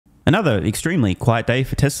Another extremely quiet day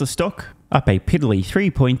for Tesla stock, up a piddly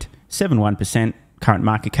 3.71%. Current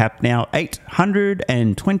market cap now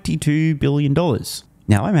 $822 billion.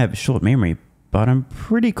 Now, I may have a short memory, but I'm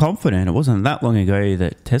pretty confident it wasn't that long ago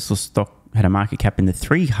that Tesla stock had a market cap in the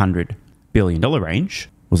 $300 billion range.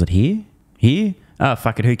 Was it here? Here? Ah,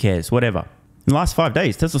 fuck it, who cares? Whatever. In the last 5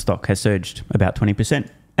 days, Tesla stock has surged about 20%.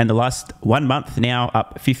 And the last 1 month now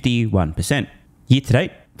up 51%. Year to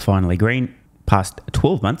date, finally green. Past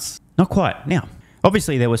 12 months, not quite. Now,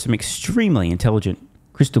 obviously there were some extremely intelligent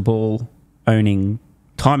crystal ball owning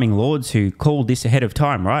timing lords who called this ahead of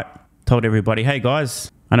time, right? Told everybody, hey guys,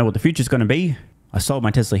 I know what the future's going to be. I sold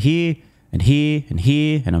my Tesla here and here and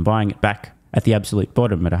here, and I'm buying it back at the absolute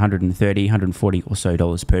bottom at $130, $140 or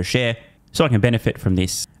so per share, so I can benefit from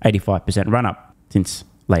this 85% run up since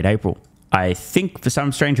late April. I think for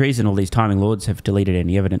some strange reason, all these timing lords have deleted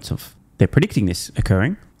any evidence of they're predicting this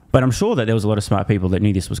occurring, but I'm sure that there was a lot of smart people that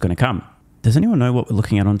knew this was going to come. Does anyone know what we're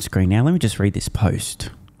looking at on screen now? Let me just read this post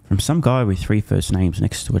from some guy with 3 first names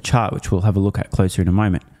next to a chart, which we'll have a look at closer in a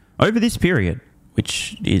moment. Over this period,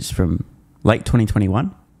 which is from late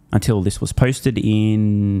 2021 until this was posted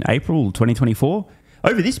in April 2024,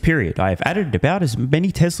 over this period, I have added about as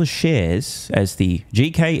many Tesla shares as the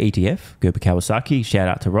GK ETF, Gerber Kawasaki, shout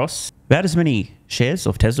out to Ross, about as many shares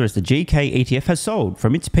of Tesla as the GK ETF has sold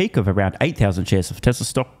from its peak of around 8,000 shares of Tesla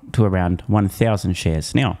stock to around 1,000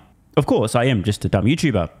 shares now. Of course, I am just a dumb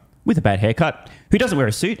YouTuber with a bad haircut who doesn't wear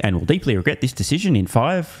a suit and will deeply regret this decision in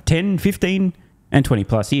 5, 10, 15 and 20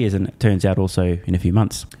 plus years, and it turns out also in a few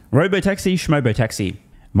months. Robotaxi, Schmobotaxi.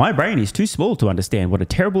 My brain is too small to understand what a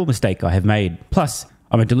terrible mistake I have made. Plus,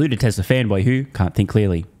 I'm a deluded Tesla fanboy who can't think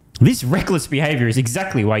clearly. This reckless behavior is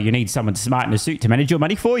exactly why you need someone smart in a suit to manage your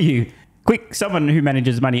money for you. Quick, someone who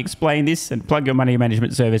manages money, explain this and plug your money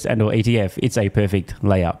management service and or ETF. It's a perfect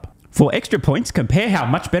layup. For extra points, compare how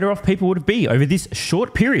much better off people would be over this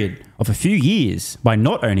short period of a few years by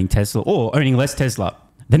not owning Tesla or owning less Tesla.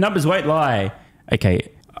 The numbers won't lie.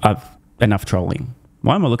 Okay, I've enough trolling.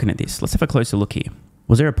 Why am I looking at this? Let's have a closer look here.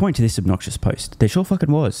 Was there a point to this obnoxious post? There sure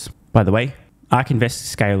fucking was. By the way, ARK Invest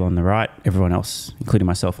scale on the right, everyone else, including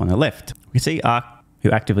myself, on the left. You can see ARK,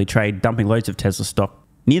 who actively trade, dumping loads of Tesla stock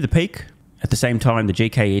near the peak. At the same time, the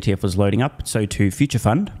GK ETF was loading up, so too Future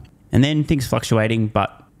Fund. And then things fluctuating,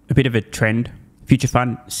 but a bit of a trend. Future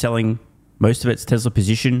Fund selling most of its Tesla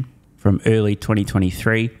position from early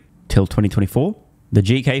 2023 till 2024. The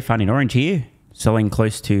GK Fund in orange here, selling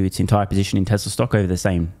close to its entire position in Tesla stock over the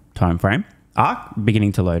same time frame. ARK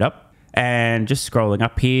beginning to load up. And just scrolling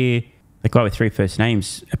up here, the guy with 3 first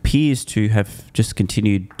names appears to have just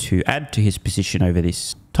continued to add to his position over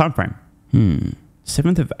this time frame.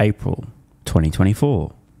 7th of April,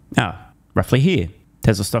 2024. Roughly here.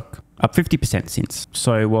 Tesla stock up 50% since.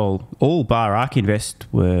 So while all bar ARK Invest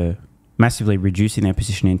were massively reducing their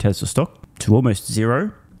position in Tesla stock to almost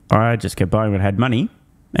zero, I just kept buying when I had money,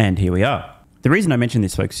 and here we are. The reason I mention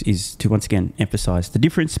this, folks, is to once again emphasize the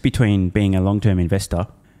difference between being a long-term investor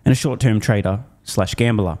and a short-term trader /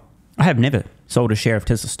 gambler. I have never sold a share of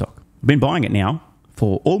Tesla stock. I've been buying it now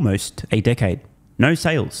for almost a decade. No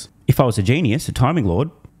sales. If I was a genius, a timing lord,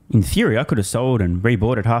 in theory I could have sold and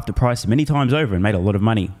rebought at half the price many times over and made a lot of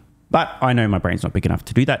money. But I know my brain's not big enough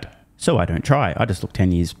to do that, so I don't try. I just look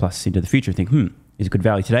 10 years plus into the future and think, is it good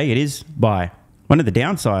value today? It is. Buy. One of the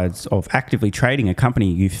downsides of actively trading a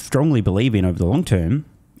company you strongly believe in over the long term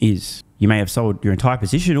is you may have sold your entire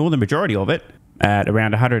position or the majority of it at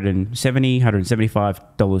around $170,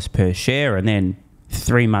 $175 per share, and then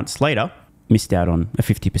 3 months later, missed out on a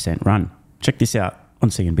 50% run. Check this out on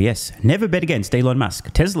CNBS. Never bet against Elon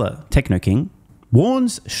Musk. Tesla Techno King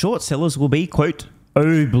warns short sellers will be, quote,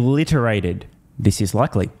 obliterated. This is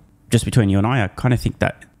likely. Just between you and I kind of think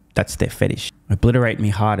that that's their fetish. Obliterate me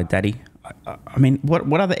harder, daddy. I mean,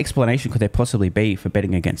 what other explanation could there possibly be for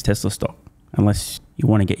betting against Tesla stock? Unless you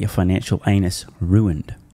want to get your financial anus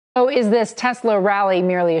ruined. So is this Tesla rally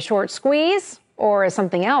merely a short squeeze, or is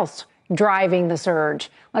something else driving the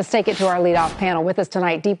surge? Let's take it to our leadoff panel. With us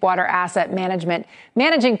tonight, Deepwater Asset Management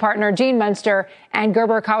Managing Partner Gene Munster and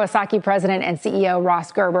Gerber Kawasaki President and CEO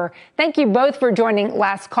Ross Gerber. Thank you both for joining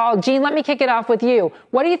Last Call. Gene, let me kick it off with you.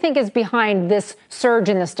 What do you think is behind this surge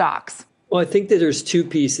in the stocks? Well, I think that there's two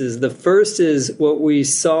pieces. The first is what we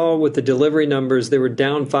saw with the delivery numbers. They were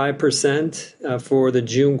down 5% for the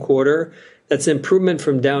June quarter. That's an improvement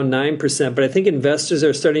from down 9%. But I think investors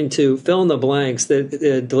are starting to fill in the blanks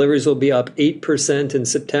that deliveries will be up 8% in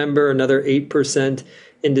September, another 8%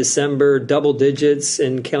 in December, double digits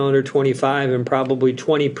in calendar 25, and probably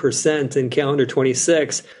 20% in calendar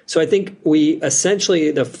 26. So I think we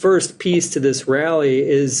essentially, the first piece to this rally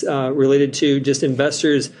is related to just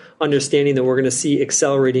investors understanding that we're going to see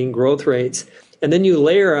accelerating growth rates. And then you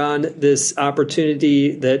layer on this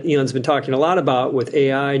opportunity that Elon's been talking a lot about with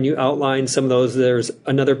AI, and you outlined some of those. There's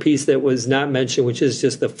another piece that was not mentioned, which is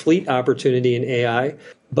just the fleet opportunity in AI.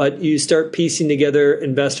 But you start piecing together,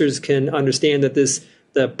 investors can understand that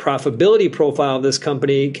the profitability profile of this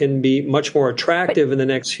company can be much more attractive in the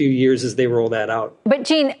next few years as they roll that out. But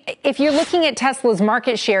Gene, if you're looking at Tesla's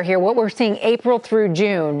market share here, what we're seeing April through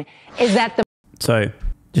June is that the... So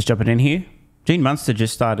just jumping in here, Gene Munster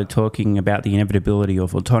just started talking about the inevitability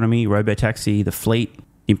of autonomy, Robotaxi, the fleet.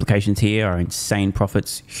 The implications here are insane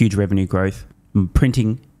profits, huge revenue growth,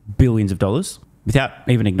 printing billions of dollars without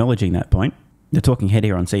even acknowledging that point. They're talking head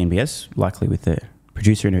here on CNBC, likely with the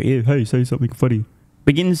producer in her ear, hey, say something funny.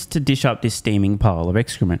 Begins to dish up this steaming pile of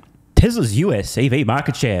excrement. Tesla's US EV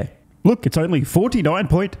market share. Look, it's only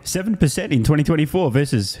 49.7% in 2024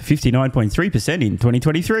 versus 59.3% in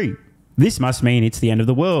 2023. This must mean it's the end of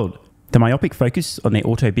the world. The myopic focus on their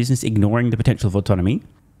auto business, ignoring the potential of autonomy,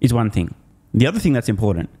 is one thing. The other thing that's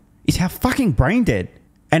important is how fucking brain dead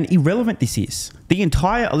and irrelevant this is. The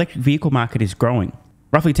entire electric vehicle market is growing.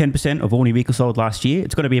 Roughly 10% of all new vehicles sold last year.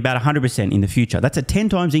 It's going to be about 100% in the future. That's a 10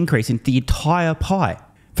 times increase in the entire pie.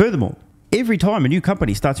 Furthermore, every time a new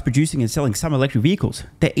company starts producing and selling some electric vehicles,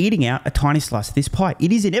 they're eating out a tiny slice of this pie.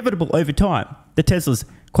 It is inevitable over time that Tesla's,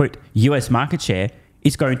 quote, US market share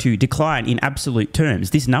is going to decline in absolute terms.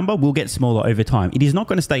 This number will get smaller over time. It is not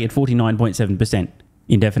going to stay at 49.7%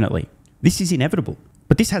 indefinitely. This is inevitable.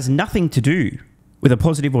 But this has nothing to do with a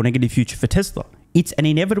positive or negative future for Tesla. It's an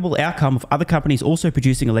inevitable outcome of other companies also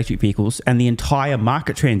producing electric vehicles and the entire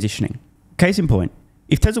market transitioning. Case in point,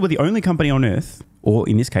 if Tesla were the only company on Earth, or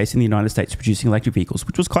in this case in the United States, producing electric vehicles,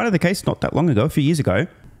 which was kind of the case not that long ago, a few years ago,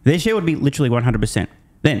 their share would be literally 100%.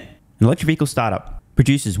 Then, an electric vehicle startup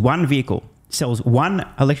produces one vehicle, sells one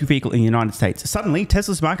electric vehicle in the United States. Suddenly,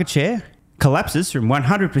 Tesla's market share collapses from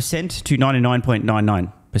 100% to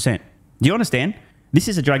 99.99%. Do you understand? This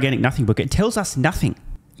is a gigantic nothing book. It tells us nothing.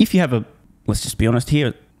 If you have a, let's just be honest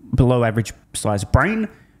here, below average size brain,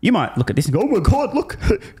 you might look at this and go, oh my God, look,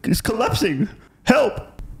 it's collapsing. Help.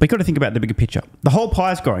 But you've got to think about the bigger picture. The whole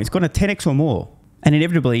pie is growing. It's gone to 10x or more. And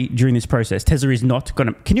inevitably, during this process, Tesla is not going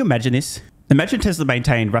to... Can you imagine this? Imagine Tesla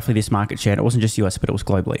maintained roughly this market share. And it wasn't just US, but it was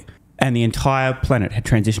globally. And the entire planet had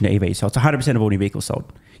transitioned to EV. So it's 100% of all new vehicles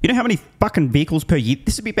sold. You know how many fucking vehicles per year?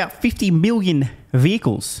 This would be about 50 million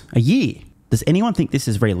vehicles a year. Does anyone think this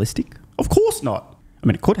is realistic? Of course not. I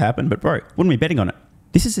mean, it could happen, but bro, wouldn't be betting on it.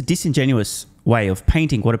 This is a disingenuous way of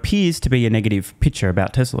painting what appears to be a negative picture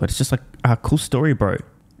about Tesla. It's just like a cool story, bro.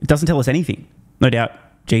 It doesn't tell us anything. No doubt,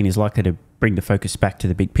 Gene is likely to bring the focus back to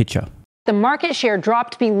the big picture. The market share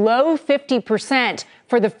dropped below 50%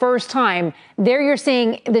 for the first time. There you're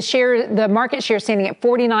seeing the market share standing at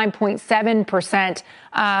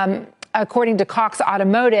 49.7%, according to Cox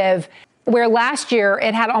Automotive, where last year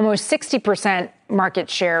it had almost 60% market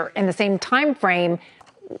share in the same time frame.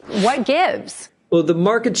 What gives? Well, the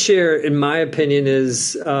market share, in my opinion,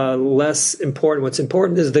 is less important. What's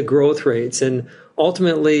important is the growth rates. And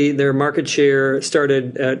ultimately, their market share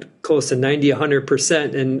started at close to 90,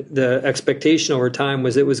 100%. And the expectation over time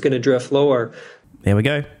was it was going to drift lower. There we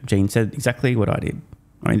go. Gene said exactly what I did.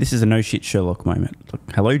 I mean, this is a no shit Sherlock moment. Look,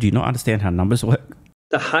 hello, do you not understand how numbers work?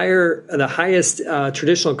 The highest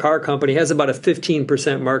traditional car company has about a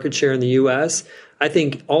 15% market share in the U.S. I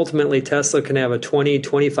think ultimately Tesla can have a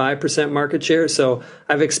 20-25% market share. So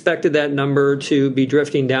I've expected that number to be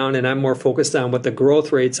drifting down, and I'm more focused on what the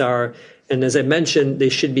growth rates are. And as I mentioned, they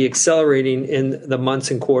should be accelerating in the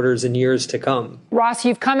months and quarters and years to come. Ross,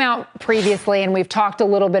 you've come out previously and we've talked a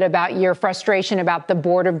little bit about your frustration about the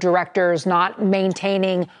board of directors not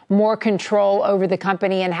maintaining more control over the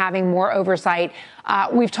company and having more oversight.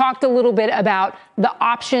 We've talked a little bit about the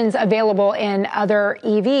options available in other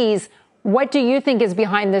EVs. What do you think is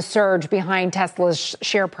behind this surge behind Tesla's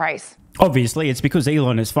share price? Obviously, it's because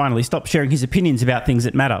Elon has finally stopped sharing his opinions about things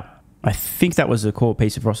that matter. I think that was a core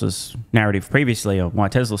piece of Ross's narrative previously of why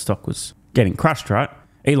Tesla stock was getting crushed, right?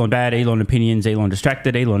 Elon bad, Elon opinions, Elon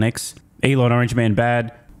distracted, Elon X, Elon Orange Man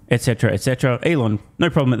bad, etc., etc. Elon, no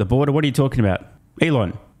problem at the border. What are you talking about?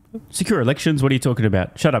 Elon, secure elections. What are you talking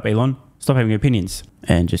about? Shut up, Elon. Stop having opinions.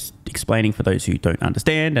 And just explaining for those who don't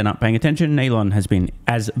understand and aren't paying attention, Elon has been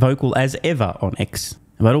as vocal as ever on X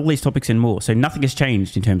about all these topics and more. So nothing has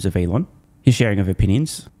changed in terms of Elon, his sharing of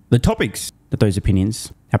opinions. The topics that those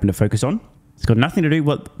opinions happen to focus on, it's got nothing to do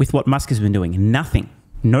with what Musk has been doing. Nothing.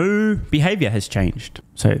 no behavior has changed.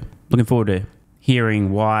 So looking forward to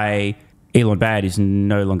hearing why Elon bad is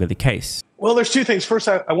no longer the case. Well, there's two things. First,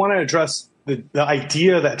 I want to address the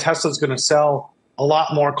idea that Tesla's going to sell a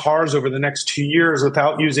lot more cars over the next 2 years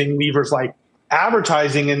without using levers like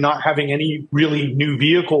advertising and not having any really new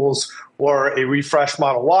vehicles or a refreshed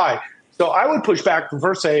Model Y. So I would push back and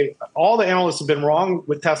first say all the analysts have been wrong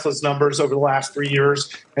with Tesla's numbers over the last 3 years,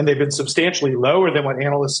 and they've been substantially lower than what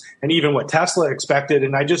analysts and even what Tesla expected.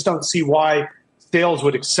 And I just don't see why sales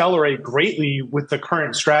would accelerate greatly with the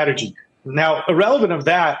current strategy. Now, irrelevant of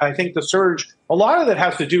that, I think the surge, a lot of that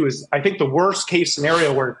has to do is, I think the worst case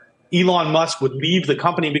scenario where Elon Musk would leave the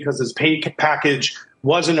company because his pay package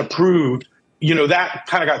wasn't approved, that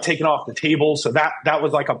kind of got taken off the table. So that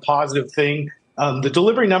was like a positive thing. The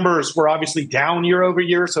delivery numbers were obviously down year over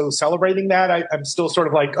year. So celebrating that, I'm still sort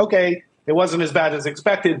of like, okay, it wasn't as bad as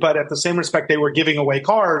expected. But at the same respect, they were giving away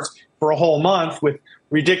cars for a whole month with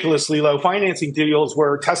ridiculously low financing deals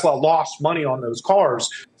where Tesla lost money on those cars.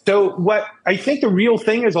 So what I think the real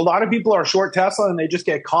thing is a lot of people are short Tesla and they just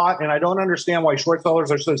get caught. And I don't understand why short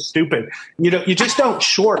sellers are so stupid. You just don't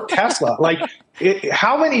short Tesla. Like,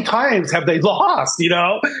 how many times have they lost?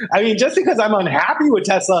 I mean, just because I'm unhappy with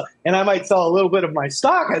Tesla and I might sell a little bit of my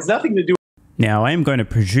stock has nothing to do. Now, I am going to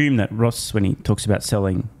presume that Ross, when he talks about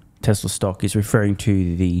selling Tesla stock, is referring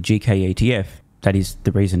to the GK ETF. That is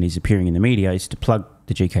the reason he's appearing in the media, is to plug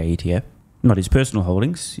the GK ETF, not his personal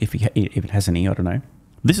holdings. If it has any, I don't know.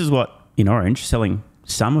 This is what, in orange, selling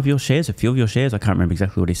some of your shares, a few of your shares, I can't remember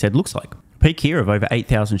exactly what he said, looks like. Peak here of over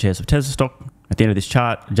 8,000 shares of Tesla stock. At the end of this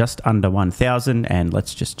chart, just under 1,000. And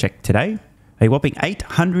let's just check today. A whopping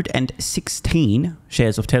 816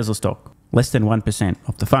 shares of Tesla stock, less than 1%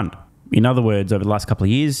 of the fund. In other words, over the last couple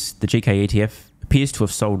of years, the GK ETF appears to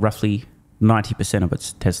have sold roughly 90% of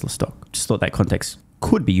its Tesla stock. Just thought that context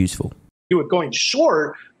could be useful. Going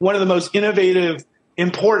short, one of the most innovative,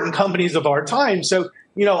 important companies of our time. So,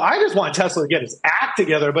 I just want Tesla to get its act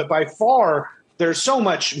together, but by far, there's so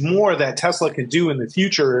much more that Tesla can do in the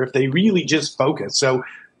future if they really just focus. So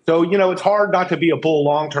it's hard not to be a bull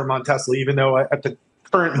long-term on Tesla, even though at the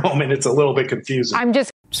current moment, it's a little bit confusing.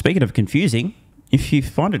 Speaking of confusing, if you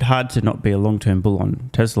find it hard to not be a long-term bull on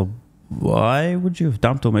Tesla, why would you have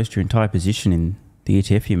dumped almost your entire position in the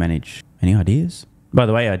ETF you manage? Any ideas? By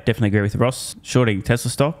the way, I definitely agree with Ross. Shorting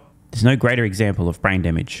Tesla stock, there's no greater example of brain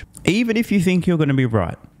damage. Even if you think you're going to be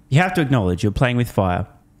right, you have to acknowledge you're playing with fire,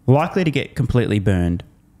 likely to get completely burned.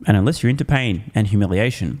 And unless you're into pain and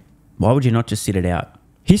humiliation, why would you not just sit it out?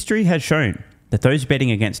 History has shown that those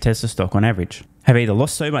betting against Tesla stock on average have either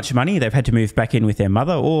lost so much money they've had to move back in with their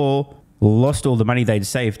mother, or lost all the money they'd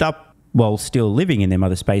saved up while still living in their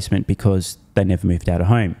mother's basement because they never moved out of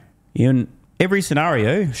home. In every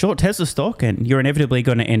scenario, short Tesla stock and you're inevitably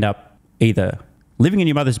going to end up either living in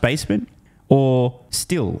your mother's basement or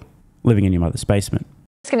still living in your mother's basement.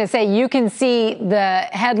 I was going to say, you can see the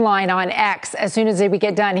headline on X as soon as we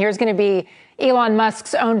get done. Here's going to be Elon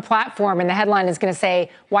Musk's own platform, and the headline is going to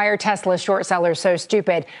say, "Why are Tesla short sellers so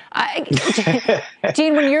stupid?"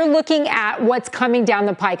 Gene, when you're looking at what's coming down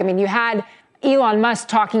the pike, I mean, you had Elon Musk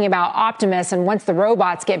talking about Optimus, and once the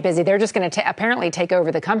robots get busy, they're just going to apparently take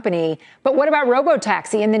over the company. But what about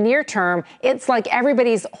Robotaxi in the near term? It's like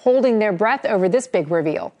everybody's holding their breath over this big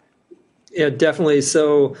reveal. Yeah, definitely.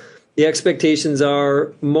 So the expectations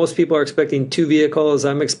are, most people are expecting 2 vehicles.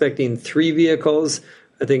 I'm expecting 3 vehicles.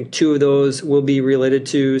 I think 2 of those will be related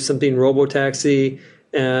to something Robotaxi.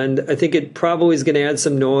 And I think it probably is going to add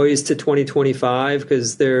some noise to 2025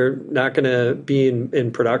 because they're not going to be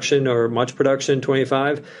in production or much production in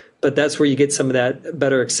 25. But that's where you get some of that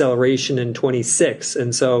better acceleration in 26.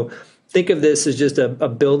 And so think of this as just a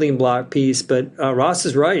building block piece. But Ross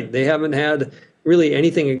is right. They haven't had really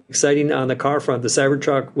anything exciting on the car front. The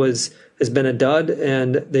Cybertruck has been a dud,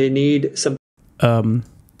 and they need some.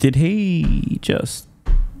 Did he just?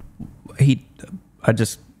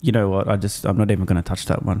 You know what? I'm not even going to touch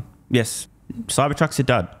that one. Yes, Cybertruck's a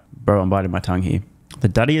dud. Bro, I'm biting my tongue here. The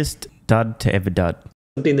duddiest dud to ever dud.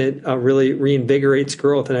 Something that really reinvigorates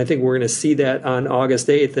growth, and I think we're going to see that on August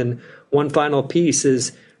 8th. And one final piece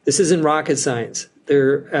is, this isn't rocket science.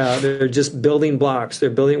 They're just building blocks. They're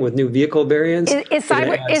building it with new vehicle variants. Is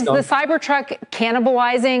the Cybertruck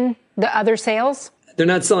cannibalizing the other sales? They're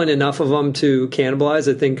not selling enough of them to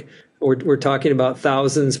cannibalize. I think we're talking about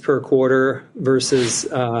thousands per quarter versus,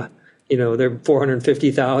 they're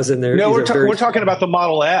 450,000. No, we're talking about the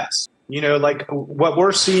Model S. Like what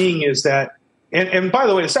we're seeing is that, and by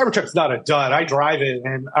the way, the Cybertruck's not a dud. I drive it,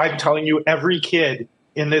 and I'm telling you, every kid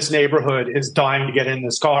in this neighborhood is dying to get in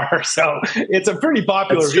this car. So it's a pretty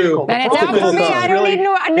popular That's true. vehicle. And it's out for me. I don't need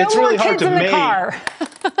no more kids in the car.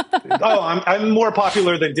 I'm more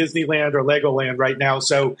popular than Disneyland or Legoland right now.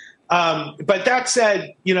 So, but that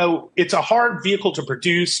said, it's a hard vehicle to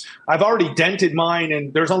produce. I've already dented mine,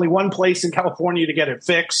 and there's only one place in California to get it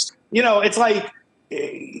fixed. It's like,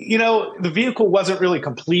 the vehicle wasn't really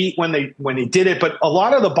complete when they did it, but a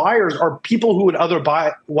lot of the buyers are people who would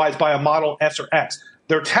otherwise buy a Model S or X.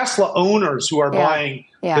 They're Tesla owners who are buying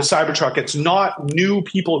the Cybertruck. It's not new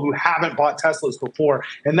people who haven't bought Teslas before.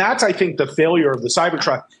 And that's, I think, the failure of the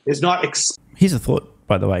Cybertruck is not... Here's a thought,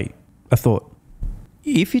 by the way. A thought.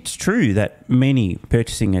 If it's true that many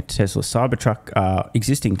purchasing a Tesla Cybertruck are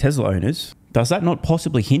existing Tesla owners, does that not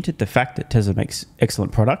possibly hint at the fact that Tesla makes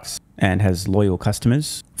excellent products and has loyal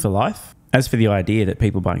customers for life? As for the idea that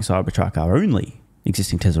people buying Cybertruck are only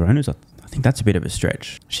existing Tesla owners, I think that's a bit of a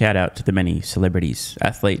stretch. Shout out to the many celebrities,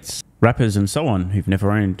 athletes, rappers and so on who've never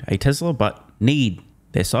owned a Tesla but need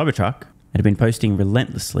their Cybertruck and have been posting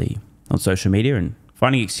relentlessly on social media and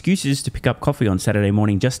finding excuses to pick up coffee on Saturday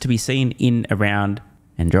morning just to be seen in, around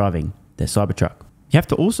and driving their Cybertruck. You have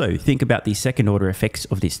to also think about the second order effects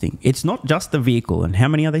of this thing. It's not just the vehicle and how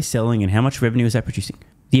many are they selling and how much revenue is that producing.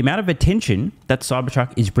 The amount of attention that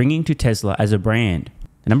Cybertruck is bringing to Tesla as a brand,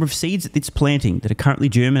 the number of seeds that it's planting that are currently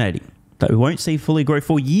germinating, that we won't see fully grow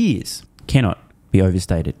for years, cannot be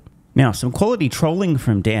overstated. Now, some quality trolling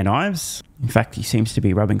from Dan Ives. In fact, he seems to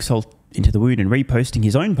be rubbing salt into the wound and reposting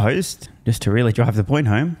his own post just to really drive the point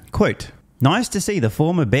home. Quote, "Nice to see the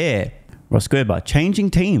former bear, Ross Gerber,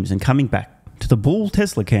 changing teams and coming back to the Bull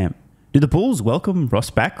Tesla camp. Do the Bulls welcome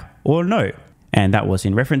Ross back or no?" And that was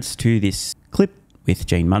in reference to this clip with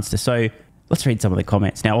Gene Munster. So let's read some of the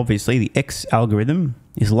comments. Now, obviously, the X algorithm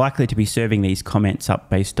is likely to be serving these comments up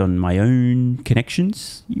based on my own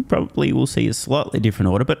connections. You probably will see a slightly different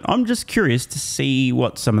order, but I'm just curious to see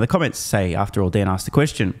what some of the comments say. After all, Dan asked the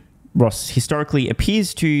question. Ross historically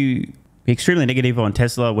appears to be extremely negative on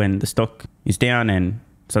Tesla when the stock is down and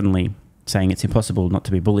suddenly saying it's impossible not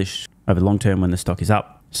to be bullish over the long term when the stock is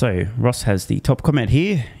up. So Ross has the top comment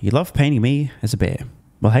here. "You love painting me as a bear."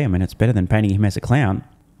 Well, hey, I mean, it's better than painting him as a clown.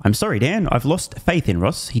 "I'm sorry, Dan. I've lost faith in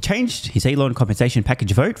Ross. He changed his Elon compensation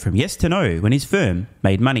package vote from yes to no when his firm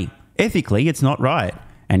made money. Ethically, it's not right.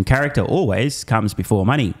 And character always comes before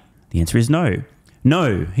money. The answer is no.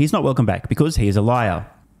 No, he's not welcome back because he is a liar."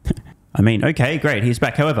 I mean, okay, great, he's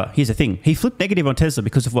back. However, here's the thing. He flipped negative on Tesla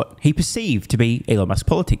because of what he perceived to be Elon Musk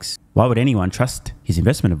politics. Why would anyone trust his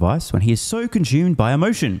investment advice when he is so consumed by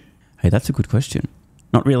emotion? Hey, that's a good question.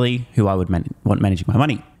 Not really who I would want managing my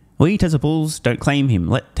money. We Tesla bulls don't claim him.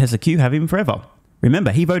 Let Tesla Q have him forever.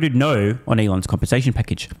 Remember, he voted no on Elon's compensation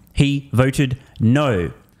package. He voted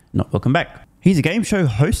no. Not welcome back. He's a game show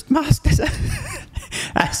host master.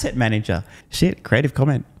 Asset manager. Shit, creative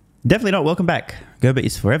comment. Definitely not welcome back. Gerber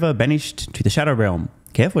is forever banished to the shadow realm.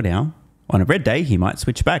 Careful now. On a red day, he might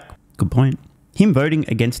switch back. Good point. Him voting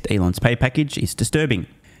against Elon's pay package is disturbing.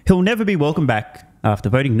 He'll never be welcome back after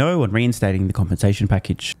voting no on reinstating the compensation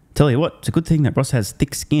package. Tell you what, it's a good thing that Ross has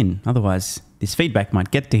thick skin. Otherwise, this feedback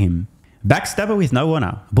might get to him. Backstabber with no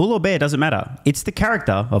honor. Bull or bear doesn't matter. It's the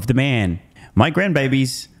character of the man. My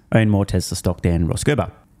grandbabies own more Tesla stock than Ross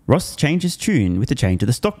Gerber. Ross changes tune with the change of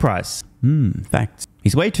the stock price. Facts.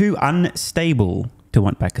 He's way too unstable to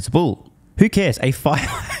want back as a bull. Who cares? A fire...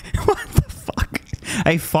 What the fuck?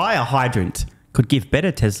 A fire hydrant could give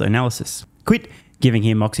better Tesla analysis. Quit giving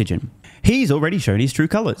him oxygen. He's already shown his true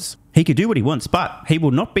colours. He could do what he wants, but he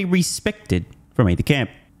will not be respected from either camp.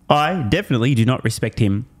 I definitely do not respect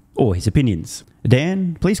him or his opinions.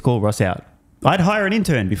 Dan, please call Ross out. I'd hire an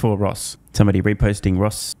intern before Ross. Somebody reposting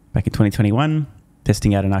Ross back in 2021,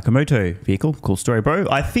 testing out an Nakamoto vehicle. Cool story, bro.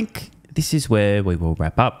 I think this is where we will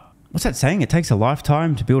wrap up. What's that saying? It takes a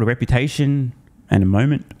lifetime to build a reputation and a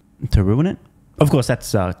moment to ruin it. Of course,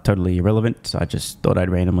 that's totally irrelevant. I just thought I'd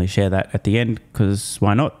randomly share that at the end because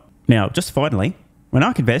why not? Now, just finally, when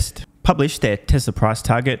ARK Invest published their Tesla price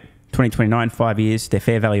target, 2029, 5 years, their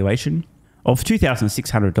fair valuation of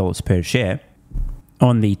 $2,600 per share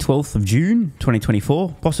on the 12th of June,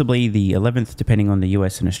 2024, possibly the 11th, depending on the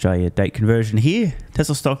US and Australia date conversion here.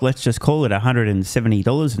 Tesla stock, let's just call it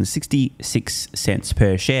 $170.66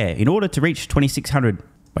 per share. In order to reach 2,600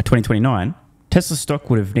 by 2029, Tesla stock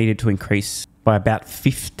would have needed to increase by about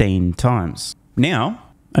 15 times. Now,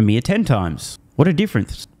 a mere 10 times. What a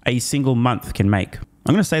difference a single month can make.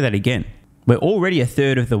 I'm going to say that again. We're already a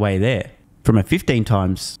third of the way there. From a 15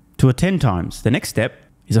 times to a 10 times. The next step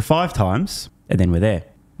is a 5 times, and then we're there.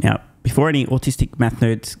 Now, before any autistic math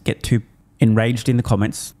nerds get too enraged in the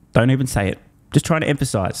comments, don't even say it. Just try to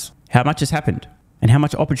emphasize how much has happened. and how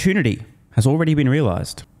much opportunity has already been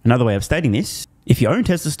realized. Another way of stating this, if you own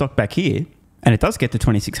Tesla stock back here, and it does get to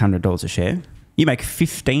 $2,600 a share, you make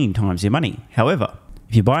 15 times your money. However,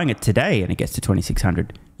 if you're buying it today and it gets to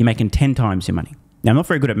 $2,600, you're making 10 times your money. Now, I'm not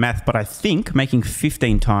very good at math, but I think making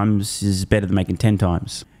 15 times is better than making 10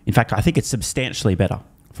 times. In fact, I think it's substantially better.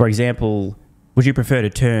 For example, would you prefer to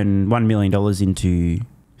turn $1 million into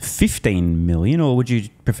 15 million, or would you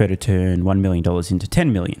prefer to turn $1 million into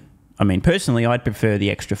 10 million? I mean, personally, I'd prefer the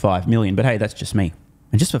extra 5 million, but hey, that's just me.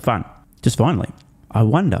 And just for fun, just finally, I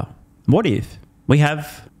wonder, what if we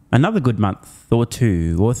have another good month or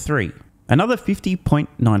 2 or 3, another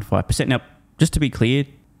 50.95%? Now, just to be clear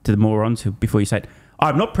to the morons who, before you say it,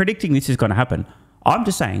 I'm not predicting this is going to happen. I'm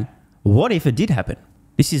just saying, what if it did happen?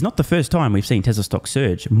 This is not the first time we've seen Tesla stock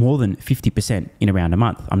surge more than 50% in around a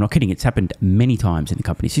month. I'm not kidding, it's happened many times in the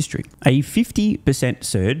company's history. A 50%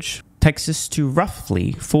 surge takes us to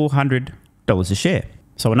roughly $400 a share.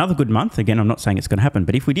 So another good month, again, I'm not saying it's going to happen,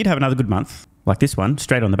 but if we did have another good month, like this one,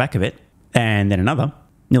 straight on the back of it, and then another,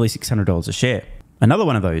 nearly $600 a share. Another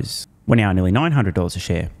one of those, we're now nearly $900 a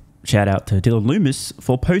share. Shout out to Dylan Loomis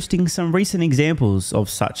for posting some recent examples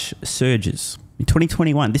of such surges. In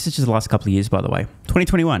 2021, this is just the last couple of years, by the way.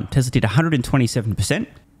 2021, Tesla did 127%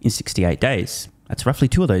 in 68 days. That's roughly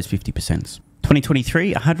 2 of those 50%.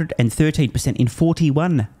 2023, 113% in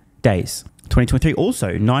 41 days. 2023,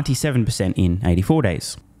 also 97% in 84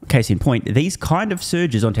 days. Case in point, these kind of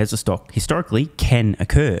surges on Tesla stock historically can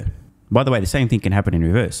occur. By the way, the same thing can happen in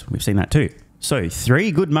reverse. We've seen that too. So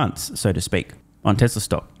 3 good months, so to speak, on Tesla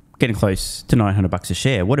stock, getting close to $900 a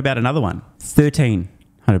share. What about another one?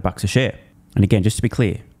 $1,300 a share. And again, just to be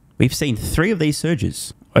clear, we've seen 3 of these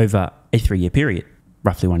surges over a 3-year period,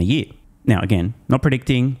 roughly 1 a year. Now, again, not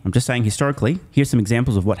predicting, I'm just saying historically, here's some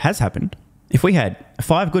examples of what has happened. If we had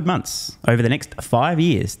 5 good months over the next 5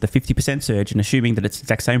 years, the 50% surge, and assuming that it's the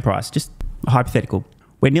exact same price, just hypothetical,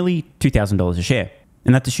 we're nearly $2,000 a share.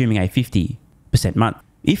 And that's assuming a 50% month.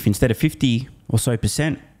 If instead of 50 or so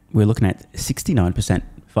percent, we're looking at 69%,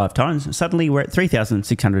 5 times, suddenly we're at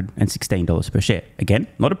 $3,616 per share. Again,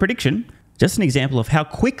 not a prediction, just an example of how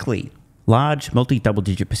quickly large multi-double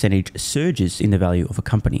digit percentage surges in the value of a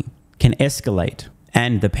company can escalate,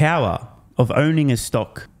 and the power of owning a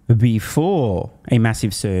stock before a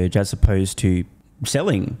massive surge as opposed to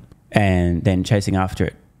selling and then chasing after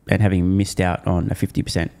it and having missed out on a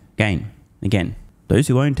 50% gain. Again, those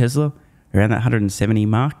who own Tesla around that 170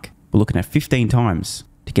 mark, we're looking at 15 times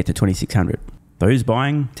to get to 2,600. Those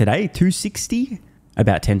buying today, 260,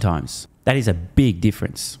 about 10 times. That is a big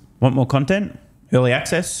difference. Want more content? Early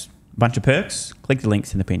access? A bunch of perks? Click the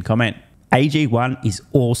links in the pinned comment. AG1 is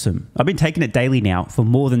awesome. I've been taking it daily now for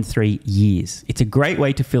more than 3 years. It's a great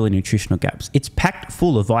way to fill in nutritional gaps. It's packed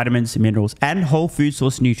full of vitamins, minerals, and whole food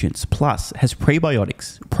source nutrients, plus has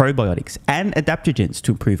prebiotics, probiotics, and adaptogens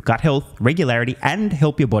to improve gut health, regularity, and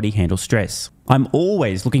help your body handle stress. I'm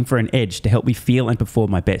always looking for an edge to help me feel and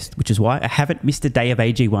perform my best, which is why I haven't missed a day of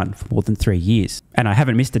AG1 for more than 3 years. And I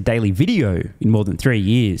haven't missed a daily video in more than 3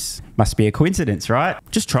 years. Must be a coincidence, right?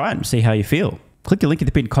 Just try it and see how you feel. Click the link in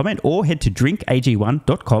the pinned comment or head to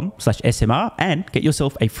drinkag1.com/SMR and get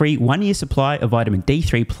yourself a free 1-year supply of vitamin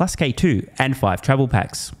D3 plus K2 and 5 travel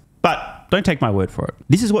packs. But don't take my word for it.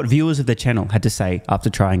 This is what viewers of the channel had to say after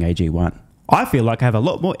trying AG1. I feel like I have a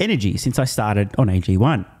lot more energy since I started on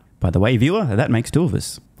AG1. By the way, viewer, that makes 2 of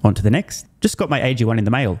us. On to the next. Just got my AG1 in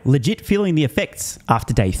the mail. Legit feeling the effects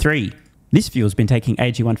after day 3. This viewer's been taking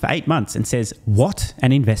AG1 for 8 months and says, what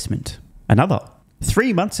an investment. Another.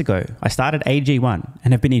 3 months ago, I started AG1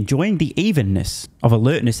 and have been enjoying the evenness of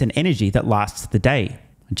alertness and energy that lasts the day.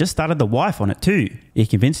 I just started the wife on it too. Are you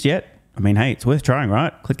convinced yet? I mean, hey, it's worth trying,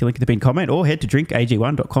 right? Click the link in the pinned comment or head to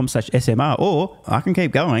drinkag1.com/SMR, or I can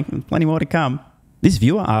keep going. There's plenty more to come. This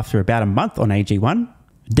viewer, after about a month on AG1,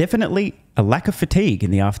 definitely a lack of fatigue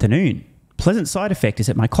in the afternoon. Pleasant side effect is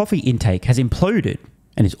that my coffee intake has imploded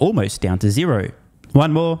and is almost down to 0.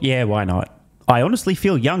 One more? Yeah, why not? I honestly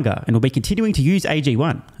feel younger and will be continuing to use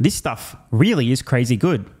AG1. This stuff really is crazy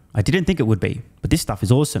good. I didn't think it would be, but this stuff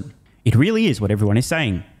is awesome. It really is what everyone is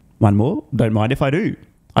saying. One more? Don't mind if I do.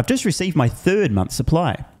 I've just received my 3rd month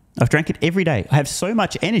supply. I've drank it every day. I have so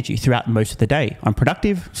much energy throughout most of the day. I'm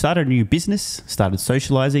productive, started a new business, started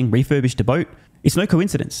socializing, refurbished a boat. It's no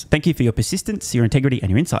coincidence. Thank you for your persistence, your integrity, and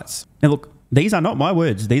your insights. Now look, these are not my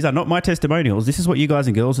words. These are not my testimonials. This is what you guys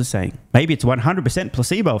and girls are saying. Maybe it's 100%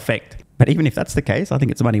 placebo effect. But even if that's the case, I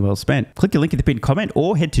think it's money well spent. Click the link in the pinned comment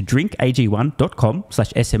or head to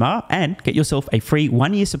drinkag1.com/SMR and get yourself a free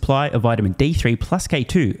 1-year supply of vitamin D3 plus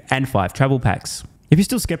K2 and 5 travel packs. If you're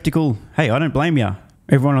still skeptical, hey, I don't blame you.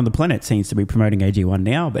 Everyone on the planet seems to be promoting AG1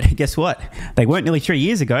 now, but guess what? They weren't nearly 3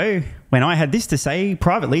 years ago when I had this to say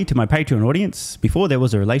privately to my Patreon audience before there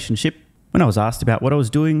was a relationship, when I was asked about what I was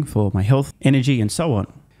doing for my health, energy, and so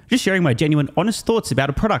on. Just sharing my genuine, honest thoughts about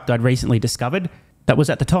a product I'd recently discovered that was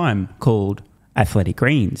at the time called Athletic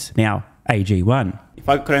Greens, now AG1. If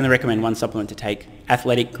I could only recommend one supplement to take,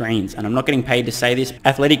 Athletic Greens, and I'm not getting paid to say this,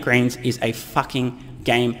 Athletic Greens is a fucking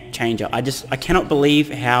game changer. I cannot believe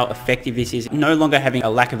how effective this is. No longer having a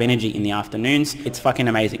lack of energy in the afternoons. It's fucking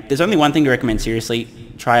amazing. There's only one thing to recommend, seriously.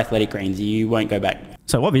 Try Athletic Greens. You won't go back.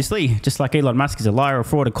 So obviously, just like Elon Musk is a liar, a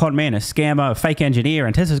fraud, a con man, a scammer, a fake engineer,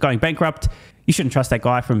 and Tesla's going bankrupt, you shouldn't trust that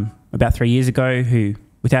guy from about 3 years ago who,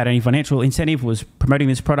 without any financial incentive, was promoting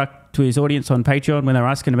this product to his audience on Patreon when they were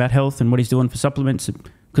asking about health and what he's doing for supplements.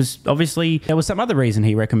 Because obviously, there was some other reason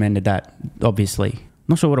he recommended that, obviously.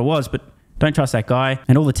 Not sure what it was, but don't trust that guy.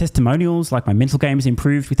 And all the testimonials, like my mental game has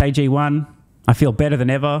improved with AG1. I feel better than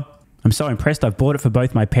ever. I'm so impressed I've bought it for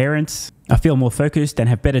both my parents. I feel more focused and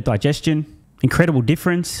have better digestion. Incredible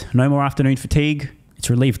difference. No more afternoon fatigue. It's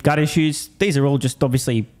relieved gut issues. These are all just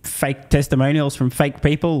obviously fake testimonials from fake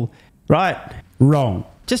people. Right? Wrong.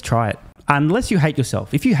 Just try it. Unless you hate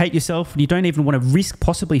yourself. If you hate yourself and you don't even want to risk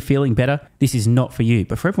possibly feeling better, this is not for you.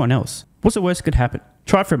 But for everyone else, what's the worst that could happen?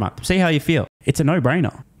 Try it for a month. See how you feel. It's a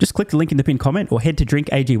no-brainer. Just click the link in the pinned comment or head to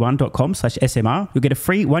drinkag1.com/SMR. You'll get a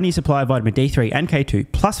free 1-year supply of vitamin D3 and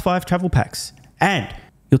K2 plus 5 travel packs. And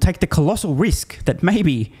you'll take the colossal risk that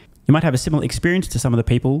maybe you might have a similar experience to some of the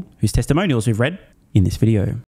people whose testimonials we've read in this video.